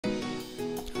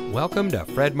Welcome to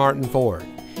Fred Martin Ford,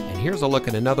 and here's a look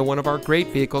at another one of our great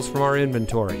vehicles from our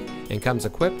inventory, and comes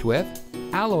equipped with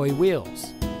alloy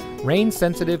wheels,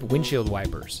 rain-sensitive windshield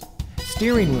wipers,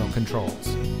 steering wheel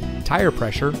controls, tire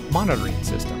pressure monitoring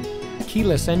system,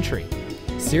 keyless entry,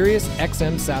 Sirius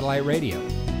XM satellite radio,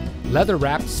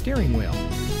 leather-wrapped steering wheel,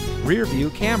 rear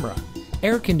view camera,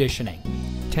 air conditioning,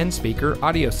 10-speaker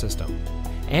audio system,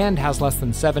 and has less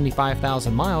than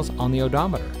 75,000 miles on the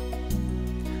odometer.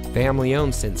 Family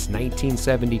owned since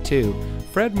 1972,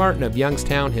 Fred Martin of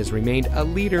Youngstown has remained a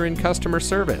leader in customer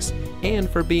service and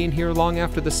for being here long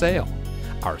after the sale.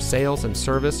 Our sales and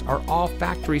service are all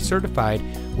factory certified,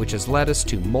 which has led us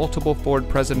to multiple Ford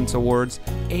President's Awards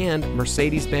and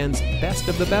Mercedes-Benz Best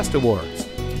of the Best Awards.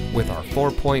 With our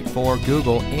 4.4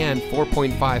 Google and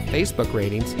 4.5 Facebook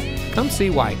ratings, come see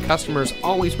why customers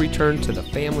always return to the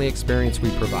family experience we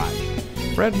provide.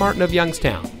 Fred Martin of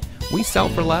Youngstown. We sell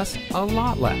for less, a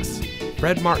lot less.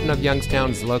 Fred Martin of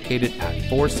Youngstown is located at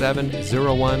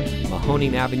 4701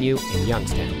 Mahoning Avenue in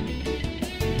Youngstown.